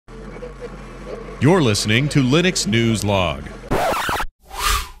You're listening to Linux News Log.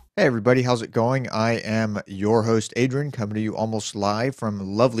 Hey everybody, how's it going? I am your host Adrian, coming to you almost live from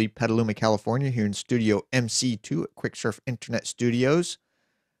lovely Petaluma, California, here in Studio MC2 at QuickSurf Internet Studios.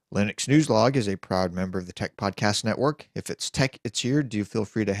 Linux News Log is a proud member of the Tech Podcast Network. If it's tech, it's here. Do feel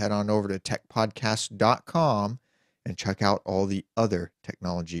free to head on over to techpodcast.com and check out all the other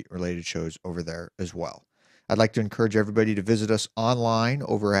technology-related shows over there as well. I'd like to encourage everybody to visit us online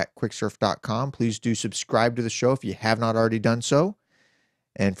over at quicksurf.com. Please do subscribe to the show if you have not already done so.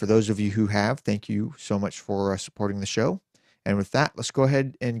 And for those of you who have, thank you so much for supporting the show. And with that, let's go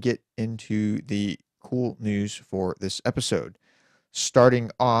ahead and get into the cool news for this episode. Starting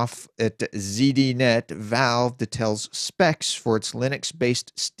off at ZDNet, Valve details specs for its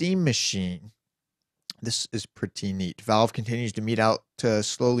Linux-based Steam machine. This is pretty neat. Valve continues to mete out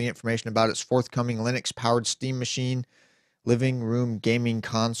slowly information about its forthcoming Linux-powered Steam machine living room gaming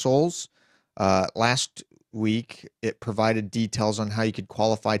consoles. Last week, it provided details on how you could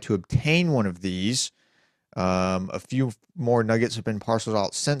qualify to obtain one of these. A few more nuggets have been parceled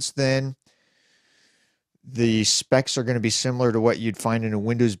out since then. The specs are going to be similar to what you'd find in a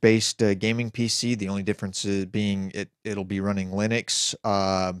Windows-based gaming PC. The only difference is being it'll be running Linux.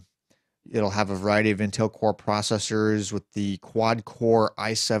 It'll have a variety of Intel Core processors with the quad-core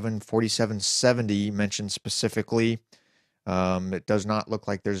i7-4770 mentioned specifically. It does not look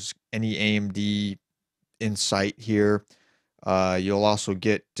like there's any AMD in sight here. You'll also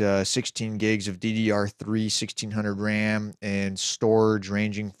get 16 gigs of DDR3 1600 RAM and storage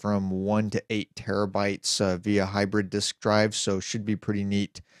ranging from 1 to 8 terabytes via hybrid disk drive, so should be pretty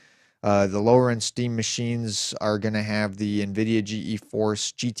neat. The lower-end Steam machines are going to have the NVIDIA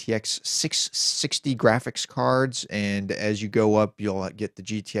GeForce GTX 660 graphics cards, and as you go up, you'll get the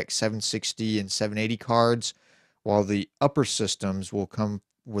GTX 760 and 780 cards, while the upper systems will come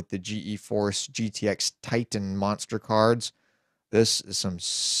with the GeForce GTX Titan monster cards. This is some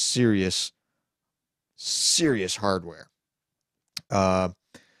serious hardware.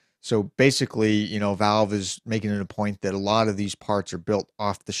 So basically, Valve is making it a point that a lot of these parts are built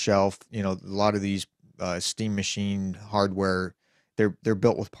off the shelf. A lot of these Steam machine hardware, they're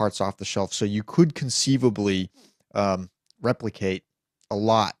built with parts off the shelf. So you could conceivably replicate a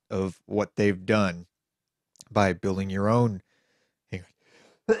lot of what they've done by building your own.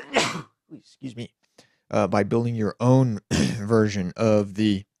 Excuse me. By building your own version of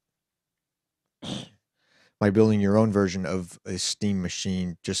a Steam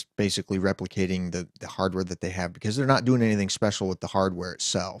machine, just basically replicating the hardware that they have, because they're not doing anything special with the hardware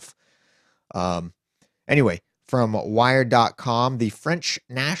itself. Anyway, from Wired.com, the French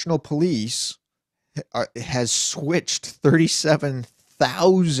National Police has switched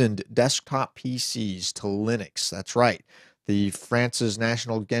 37,000 desktop PCs to Linux. That's right. The France's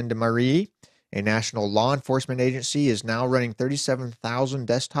National Gendarmerie, a national law enforcement agency, is now running 37,000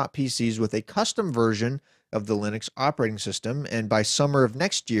 desktop PCs with a custom version of the Linux operating system, and by summer of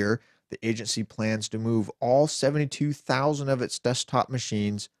next year, the agency plans to move all 72,000 of its desktop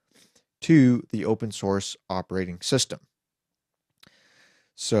machines to the open source operating system.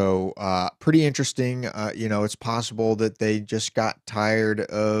 So, pretty interesting. It's possible that they just got tired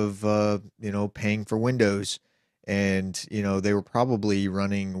of, paying for Windows. And, they were probably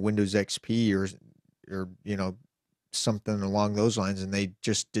running Windows XP or something along those lines, and they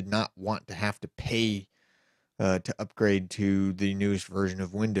just did not want to have to pay to upgrade to the newest version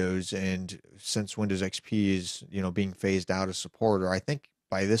of Windows. And since Windows XP is, being phased out of support, or I think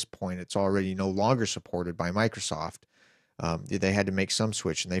by this point it's already no longer supported by Microsoft, they had to make some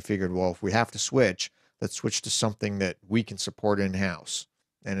switch, and they figured, well, if we have to switch, let's switch to something that we can support in-house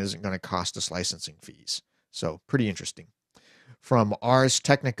and isn't going to cost us licensing fees. So pretty interesting. From Ars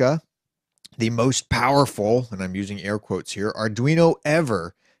Technica, the most powerful, and I'm using air quotes here, Arduino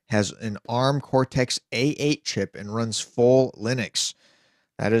ever has an ARM Cortex-A8 chip and runs full Linux.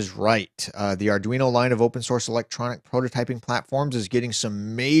 That is right. The Arduino line of open source electronic prototyping platforms is getting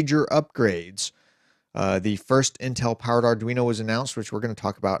some major upgrades. The first Intel-powered Arduino was announced, which we're going to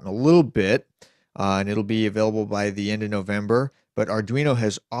talk about in a little bit, and it'll be available by the end of November. But Arduino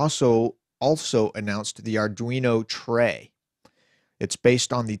has also announced the Arduino Tray. It's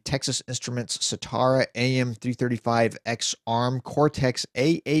based on the Texas Instruments Satara AM335X ARM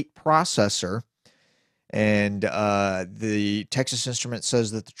Cortex-A8 processor. And the Texas Instruments says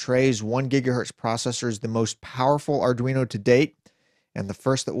that the Tray's 1 gigahertz processor is the most powerful Arduino to date, and the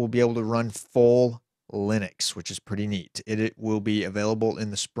first that will be able to run full Linux, which is pretty neat. It will be available in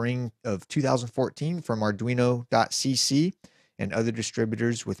the spring of 2014 from Arduino.cc and other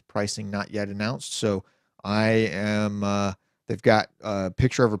distributors, with pricing not yet announced. So I am They've got a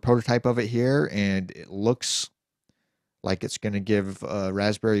picture of a prototype of it here, and it looks like it's going to give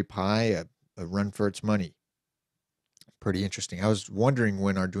Raspberry Pi a run for its money. Pretty interesting. I was wondering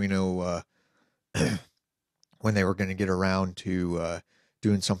when Arduino, when they were going to get around to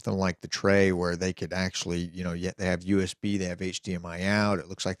doing something like the tray where they could actually, yet they have USB, they have HDMI out. It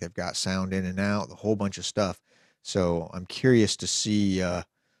looks like they've got sound in and out, a whole bunch of stuff. So I'm curious to see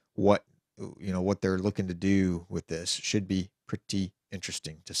what they're looking to do with this. Should be pretty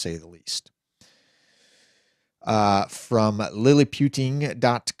interesting, to say the least. From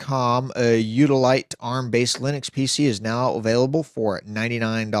liliputing.com, a Utilite ARM-based Linux PC is now available for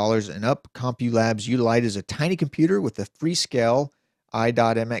 $99 and up. CompuLab's Utilite is a tiny computer with a Freescale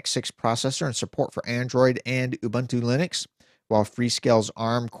i.MX6 processor and support for Android and Ubuntu Linux. While Freescale's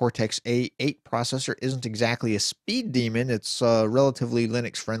ARM Cortex-A8 processor isn't exactly a speed demon, it's relatively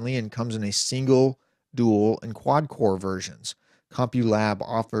Linux-friendly and comes in a single, dual, and quad-core versions. CompuLab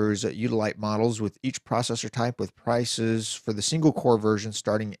offers Utilite models with each processor type with prices for the single-core version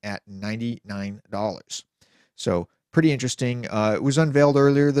starting at $99. So pretty interesting. It was unveiled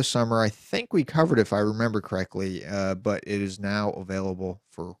earlier this summer. I think we covered it, if I remember correctly, but it is now available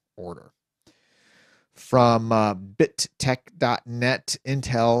for order. From bittech.net,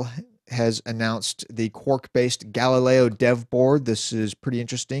 Intel has announced the Quark-based Galileo dev board. This is pretty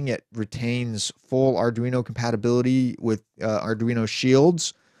interesting. It retains full Arduino compatibility with Arduino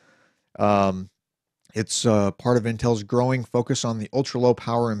Shields. It's part of Intel's growing focus on the ultra-low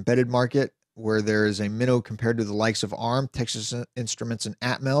power embedded market, where there is a minnow compared to the likes of ARM, Texas Instruments, and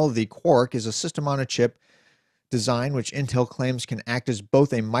Atmel. The Quark is a system-on-a-chip design which Intel claims can act as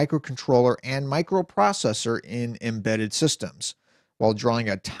both a microcontroller and microprocessor in embedded systems. While drawing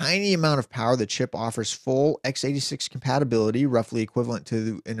a tiny amount of power, the chip offers full x86 compatibility, roughly equivalent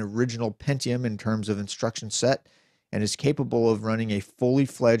to an original Pentium in terms of instruction set, and is capable of running a fully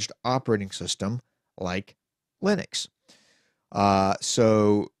fledged operating system like Linux.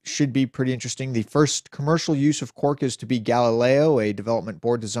 So should be pretty interesting. The first commercial use of Quark is to be Galileo, a development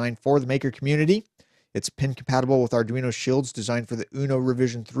board designed for the maker community. It's pin compatible with Arduino Shields designed for the Uno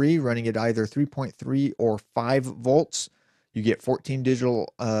Revision 3, running at either 3.3 or 5 volts. You get 14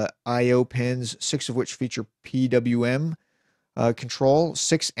 digital I/O pins, 6 of which feature PWM control,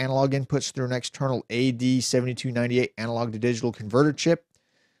 6 analog inputs through an external AD7298 analog to digital converter chip,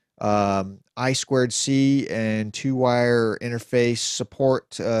 I2C and 2-wire interface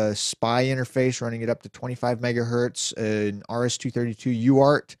support, SPI interface running it up to 25 megahertz, an RS-232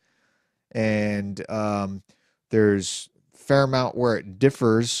 UART, and there's a fair amount where it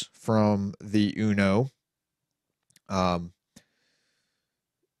differs from the Uno.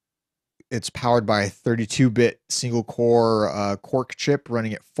 It's powered by a 32-bit single-core Quark chip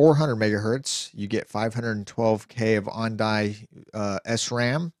running at 400 megahertz. You get 512K of on-die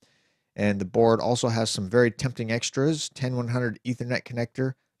SRAM. And the board also has some very tempting extras: 10100 Ethernet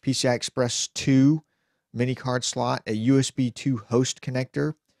connector, PCI Express 2 mini card slot, a USB 2 host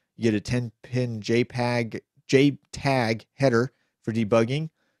connector. You get a 10-pin JTAG header for debugging,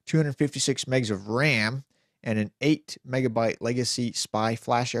 256 megs of RAM, and an 8 megabyte legacy SPI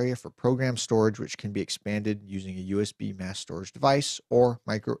flash area for program storage, which can be expanded using a USB mass storage device or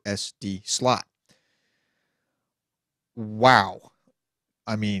micro SD slot. Wow.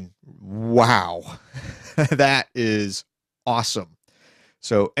 I mean, wow. That is awesome.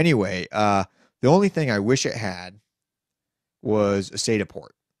 So anyway, the only thing I wish it had was a SATA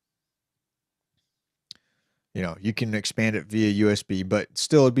port. You can expand it via USB, but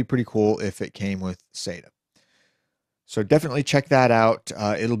still it'd be pretty cool if it came with SATA. So definitely check that out.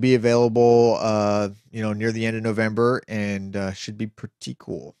 It'll be available, near the end of November, and should be pretty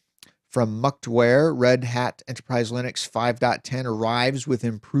cool. From Mucktware, Red Hat Enterprise Linux 5.10 arrives with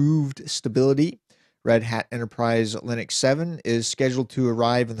improved stability. Red Hat Enterprise Linux 7 is scheduled to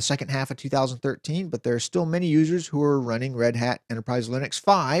arrive in the second half of 2013, but there are still many users who are running Red Hat Enterprise Linux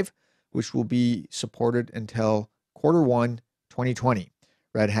 5, which will be supported until Q1 2020.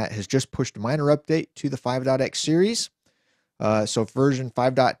 Red Hat has just pushed a minor update to the 5.x series. So version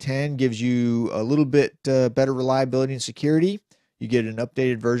 5.10 gives you a little bit better reliability and security. You get an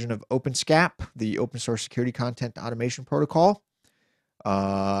updated version of OpenSCAP, the open source security content automation protocol,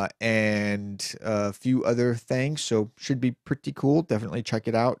 and a few other things. So should be pretty cool. Definitely check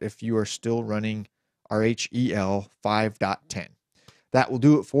it out if you are still running RHEL 5.10. That will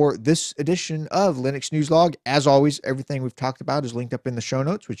do it for this edition of Linux News Log. As always, everything we've talked about is linked up in the show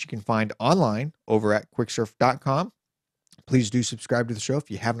notes, which you can find online over at quicksurf.com. Please do subscribe to the show if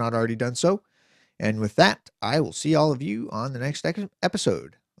you have not already done so. And with that, I will see all of you on the next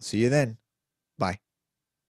episode. I'll see you then. Bye.